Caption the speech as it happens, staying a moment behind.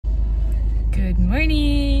Good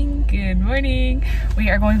morning, good morning.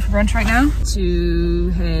 We are going for brunch right now. 2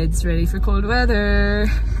 heads ready for cold weather.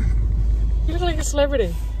 You look like a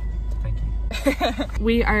celebrity. Thank you.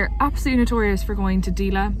 We are absolutely notorious for going to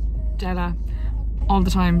Dela all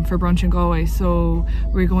the time for brunch in Galway. So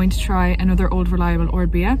we're going to try another old reliable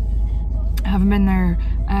Árd Bia. I haven't been there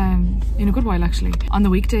in a good while actually. On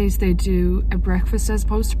the weekdays they do a breakfast as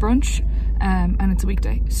opposed to brunch, and it's a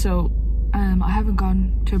weekday. So I haven't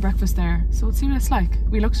gone to a breakfast there, so let's see what it's like.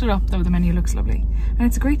 We looked it up though, the menu looks lovely. And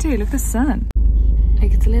it's a great day, look at the sun.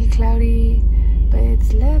 Like it's a little cloudy, but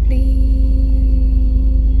it's lovely.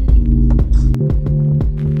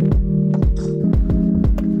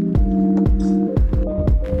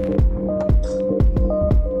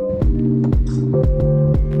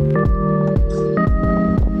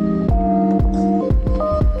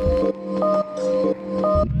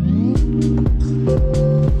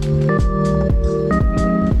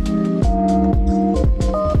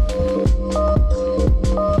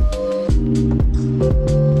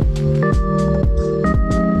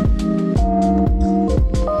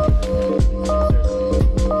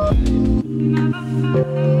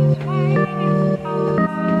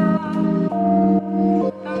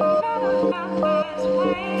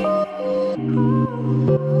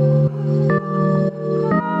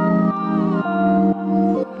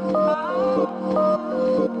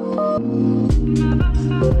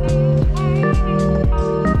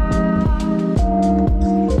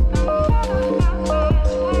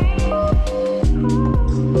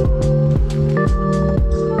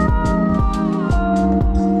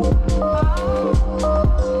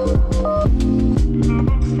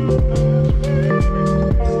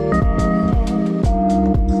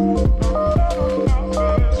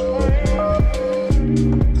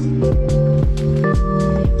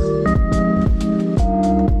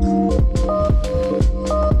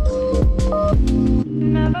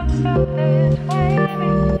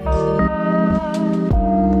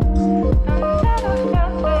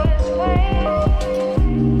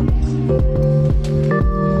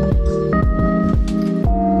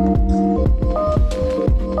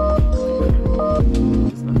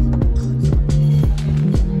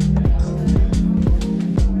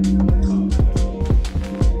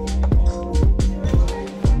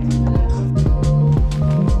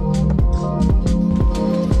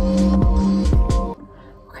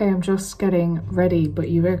 I'm just getting ready, but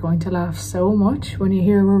you are going to laugh so much when you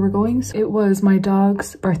hear where we're going. It was my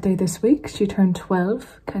dog's birthday this week. She turned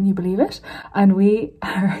 12, can you believe it? And we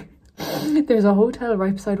are there's a hotel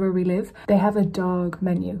right beside where we live. They have a dog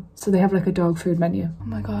menu, so they have like a dog food menu. Oh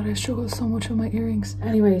my god, I struggle so much with my earrings.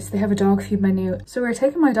 Anyways, they have a dog food menu, so we're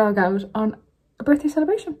taking my dog out on a birthday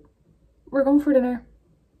celebration. We're going for dinner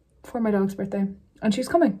for my dog's birthday, and she's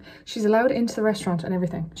coming. She's allowed into the restaurant and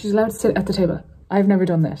everything. She's allowed to sit at the table. I've never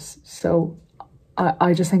done this, so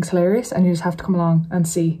I just think it's hilarious, and you just have to come along and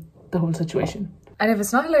see the whole situation. And if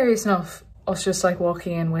it's not hilarious enough, us just like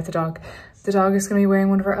walking in with the dog is going to be wearing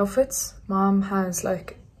one of our outfits. Mom has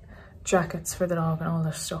like jackets for the dog and all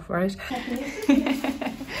this stuff, right?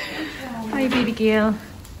 Hi, baby girl.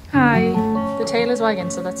 Hi. The tail is wagging,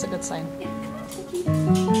 so that's a good sign.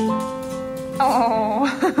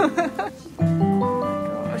 Oh.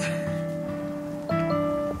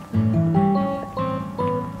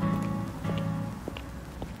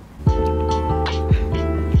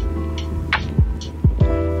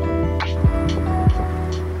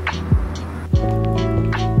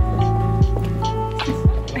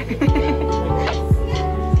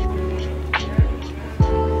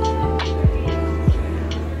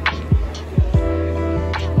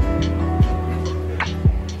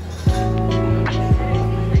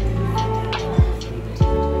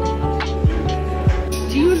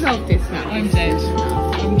 I'm dead.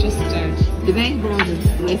 I'm just dead. The main brought it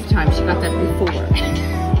this time. She got that before.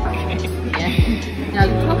 Okay. Yeah. Now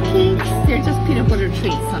the cupcakes, they're just peanut butter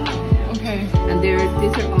treats on them. Okay. And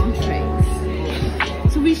these are entrees.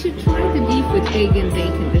 So we should try the beef with egg and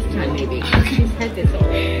bacon this time maybe. She's had this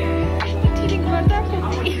already. What do you think about that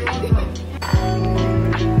for me?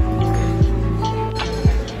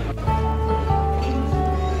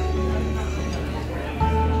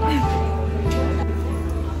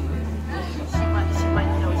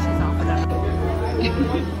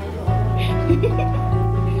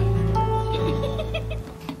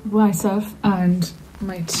 Myself and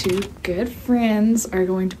my 2 good friends are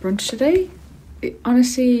going to brunch today.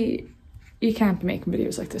 Honestly, you can't be making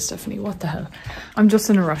videos like this, Stephanie. What the hell? I'm just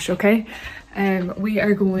in a rush, okay? We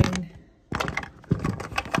are going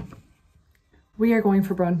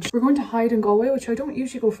for brunch. We're going to Hyde in Galway, which I don't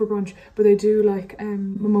usually go for brunch, but they do like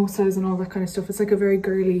mimosas and all that kind of stuff. It's like a very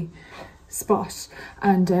girly spot,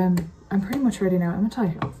 and I'm pretty much ready now. I'm gonna tell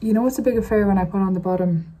you, you know, it's a big affair when I put on the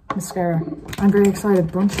bottom mascara. I'm very excited.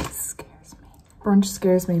 Brunch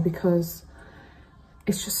scares me because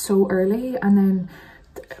it's just so early, and then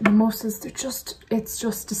the mimosas, it's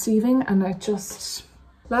just deceiving, and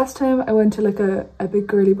last time I went to like a big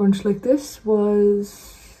girly brunch like this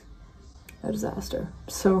was a disaster.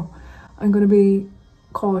 So I'm gonna be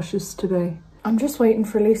cautious today. I'm just waiting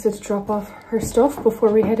for Lisa to drop off her stuff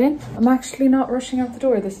before we head in. I'm actually not rushing out the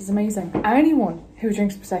door. This is amazing. Anyone who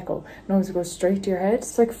drinks Prosecco knows it goes straight to your head.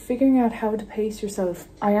 It's like figuring out how to pace yourself.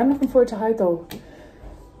 I am looking forward to Hyde though.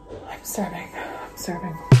 I'm starving.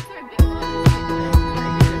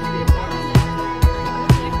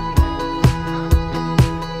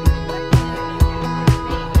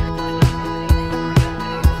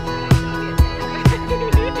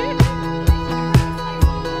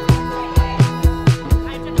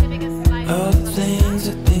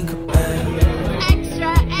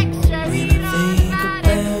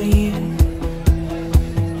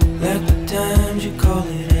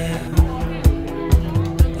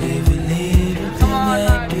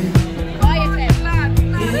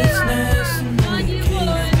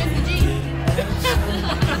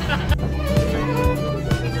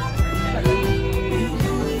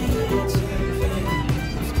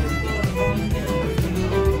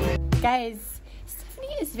 Guys,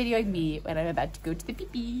 Stephanie is videoing me when I'm about to go to the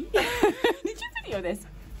pee-pee. Did you video this?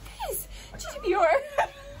 Yes, she's a viewer.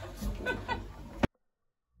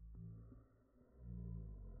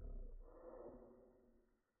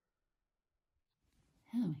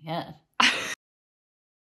 Oh my god.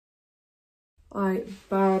 I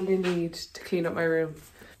badly need to clean up my room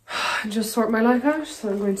and just sort my life out, so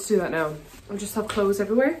I'm going to do that now. I just have clothes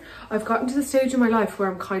everywhere. I've gotten to the stage in my life where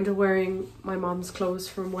I'm kind of wearing my mom's clothes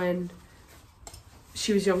from when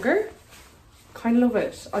she was younger. Kind of love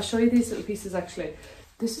it. I'll show you these little pieces actually.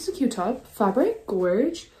 This is a cute top, fabric,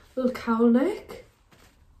 gorge, little cowl neck,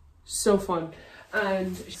 so fun,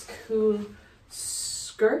 and it's cool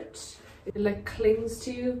skirt. It like clings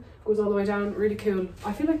to you, goes all the way down, really cool.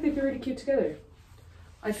 I feel like they'd be really cute together.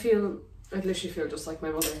 I literally feel just like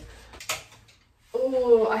my mother.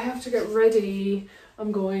 Oh, I have to get ready.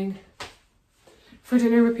 I'm going for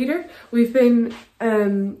dinner with Peter. We've been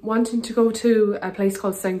wanting to go to a place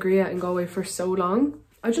called Sangria in Galway for so long.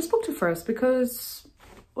 I just booked it for us because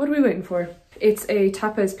what are we waiting for? It's a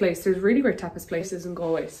tapas place. There's really great tapas places in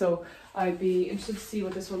Galway, so I'd be interested to see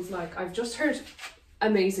what this one's like. I've just heard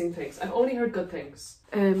amazing things. I've only heard good things.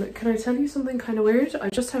 Can I tell you something kind of weird? I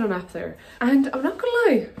just had a nap there, and I'm not gonna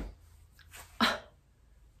lie,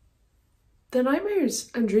 the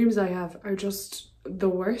nightmares and dreams I have are just the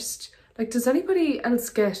worst. Like, does anybody else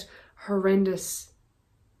get horrendous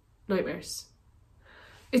nightmares?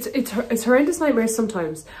 It's horrendous nightmares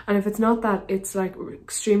sometimes, and if it's not that, it's like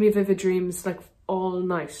extremely vivid dreams like all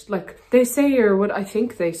night. Like they say, or what I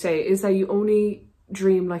think they say is that you only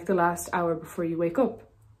dream like the last hour before you wake up.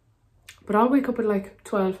 But I'll wake up at like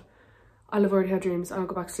 12, I'll have already had dreams, I'll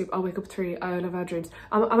go back to sleep, I'll wake up at 3, I'll have had dreams.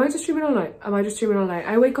 Am I just dreaming all night?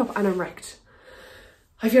 I wake up and I'm wrecked.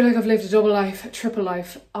 I feel like I've lived a double life, triple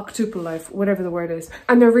life, octuple life, whatever the word is.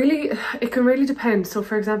 And it can really depend. So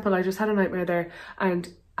for example, I just had a nightmare there, and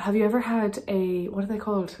have you ever had what are they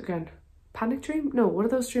called again? Panic dream? No, what are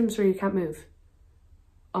those dreams where you can't move?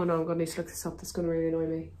 Oh no, I'm gonna need to look this up, that's gonna really annoy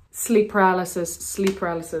me. Sleep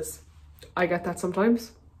paralysis. I get that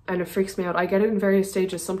sometimes and it freaks me out. I get it in various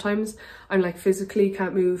stages. Sometimes I'm like physically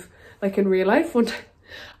can't move, like in real life. One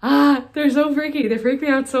time, they're so freaky. They freak me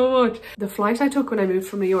out so much. The flight I took when I moved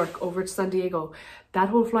from New York over to San Diego, that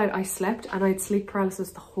whole flight I slept and I had sleep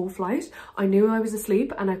paralysis the whole flight. I knew I was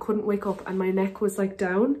asleep and I couldn't wake up, and my neck was like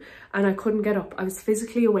down and I couldn't get up. I was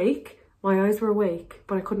physically awake. My eyes were awake,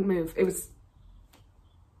 but I couldn't move. It's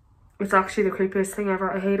actually the creepiest thing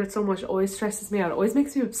ever. I hate it so much. It always stresses me out. It always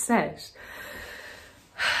makes me upset.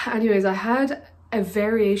 Anyways, I had a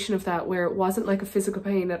variation of that where it wasn't like a physical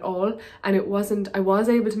pain at all, and I was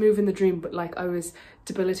able to move in the dream, but like I was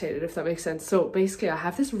debilitated, if that makes sense. So basically I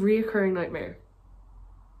have this reoccurring nightmare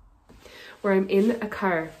where I'm in a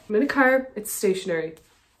car, it's stationary,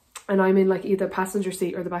 and I'm in like either passenger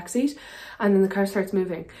seat or the back seat, and then the car starts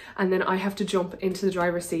moving, and then I have to jump into the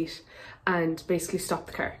driver's seat and basically stop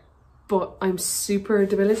the car. But I'm super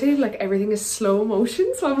debilitated, like everything is slow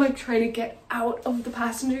motion, so I'm like trying to get out of the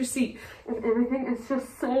passenger seat and everything is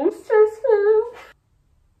just so stressful.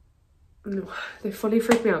 No, they fully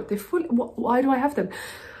freak me out. Why do I have them?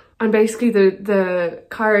 And basically the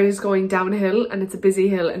car is going downhill and it's a busy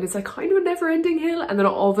hill and it's like kind of a never-ending hill, and then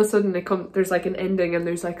all of a sudden there's like an ending and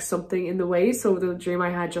there's like something in the way. So the dream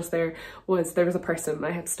I had just there was a person and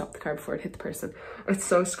I had to stop the car before it hit the person. It's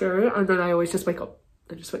so scary. And then I always just wake up.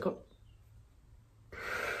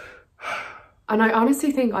 And I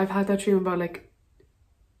honestly think I've had that dream about like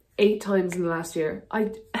 8 times in the last year.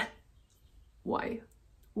 Why?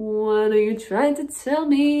 What are you trying to tell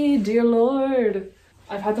me, dear Lord?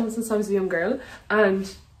 I've had them since I was a young girl,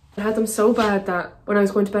 and I had them so bad that when I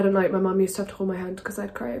was going to bed at night, my mum used to have to hold my hand because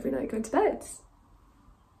I'd cry every night going to bed.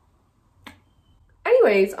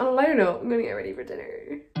 Anyways, on a lighter note, I'm gonna get ready for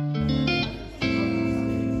dinner.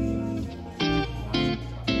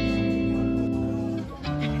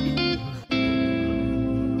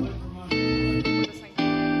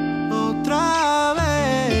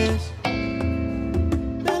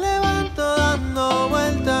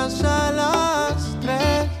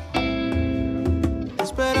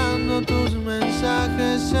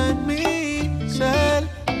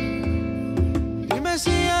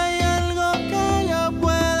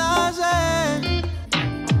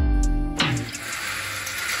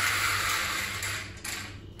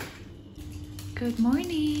 Good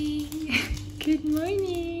morning. Good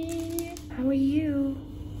morning. How are you?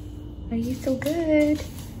 Are you so good?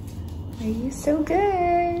 Are you so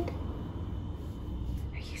good?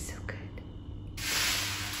 Are you so good?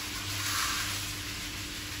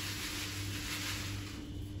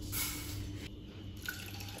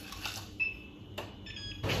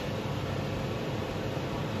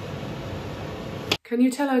 Can you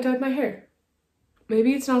tell I dyed my hair?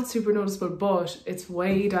 Maybe it's not super noticeable, but it's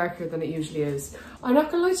way darker than it usually is. I'm not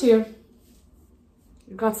gonna lie to you.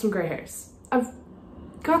 I've got some grey hairs.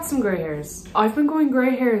 I've been going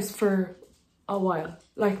grey hairs for a while,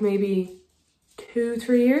 like maybe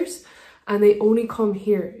 2-3 years, and they only come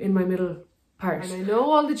here in my middle part. And I know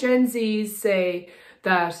all the Gen Zs say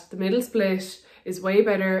that the middle split is way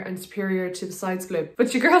better and superior to the side split,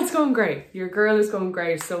 but your girl's going grey. Your girl is going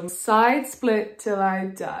grey, so side split till I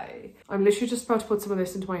die. I'm literally just about to put some of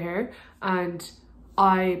this into my hair, and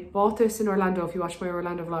I bought this in Orlando. If you watch my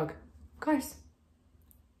Orlando vlog, guys,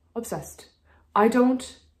 obsessed. I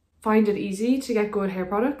don't find it easy to get good hair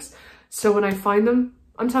products, so when I find them,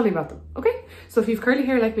 I'm telling you about them, okay? So if you've curly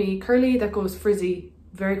hair like me, curly that goes frizzy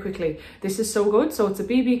very quickly, this is so good. So it's a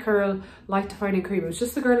BB curl light defining cream. It was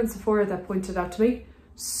just the girl in Sephora that pointed out to me.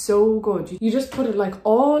 So good. You just put it like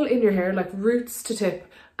all in your hair, like roots to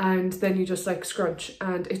tip, and then you just like scrunch,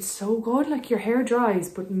 and it's so good. Like your hair dries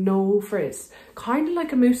but no frizz, kind of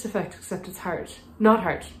like a mousse effect, except it's hard. Not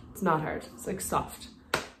hard. It's not hard. It's like soft.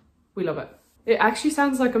 We love it. It actually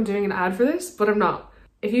sounds like I'm doing an ad for this, but I'm not.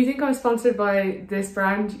 If you think I'm sponsored by this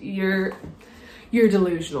brand, you're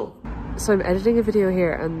delusional. So I'm editing a video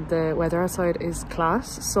here and the weather outside is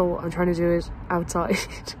class, so I'm trying to do it outside.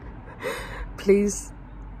 Please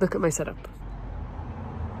look at my setup.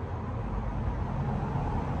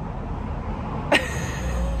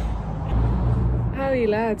 Howdy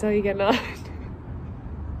lads, how you getting on?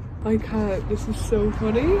 I can't, this is so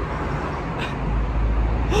funny.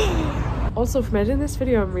 Also, from editing this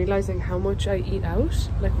video, I'm realizing how much I eat out.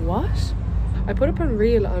 Like, what? I put up a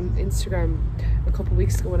reel on Instagram a couple of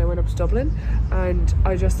weeks ago when I went up to Dublin, and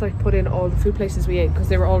I just like put in all the food places we ate because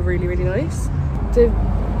they were all really, really nice. The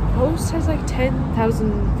post has like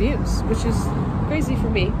 10,000 views, which is crazy for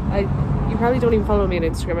me. You probably don't even follow me on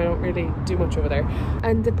Instagram. I don't really do much over there.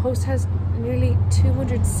 And the post has nearly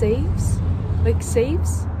 200 saves. Like,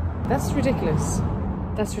 saves? That's ridiculous.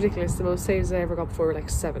 That's ridiculous. The most saves I ever got before were like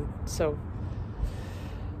 7. So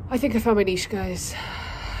I think I found my niche, guys.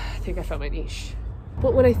 I think I found my niche.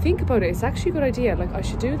 But when I think about it, it's actually a good idea. Like, I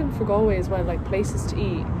should do them for Galway as well, like places to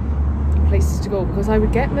eat, places to go, because I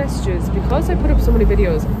would get messages because I put up so many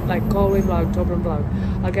videos, like Galway vlog, Dublin vlog.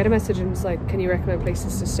 I'll get a message and it's like, can you recommend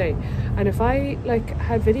places to stay? And if I like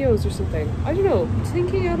had videos or something, I don't know,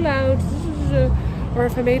 thinking out loud, or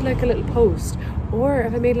if I made like a little post, or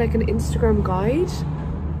if I made like an Instagram guide.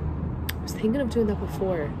 I was thinking of doing that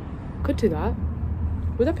before. Could do that.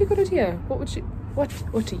 Would that be a good idea? What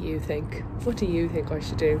do you think? What do you think I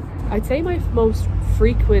should do? I'd say my most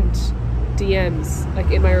frequent DMs,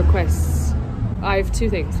 like in my requests, I have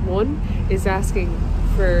 2 things. One is asking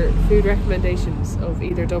for food recommendations of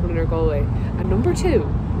either Dublin or Galway, and number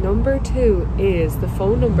two is the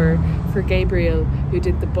phone number for Gabriel, who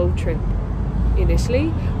did the boat trip in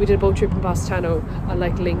Italy. We did a boat trip in Bostano. I'll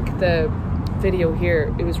like link the video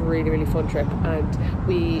here. It was a really, really fun trip, and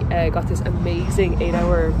we got this amazing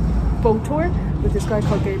 8-hour boat tour with this guy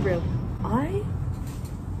called Gabriel.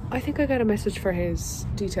 I think I get a message for his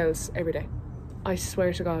details every day. I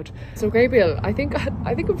swear to God. So Gabriel, I think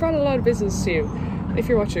I've brought a lot of business to you. If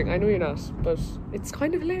you're watching, I know you're not, but it's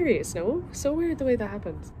kind of hilarious, no? So weird the way that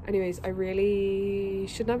happens. Anyways, I really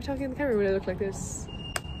should not be talking on the camera when I look like this.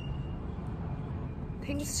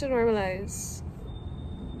 Things to normalize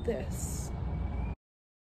this.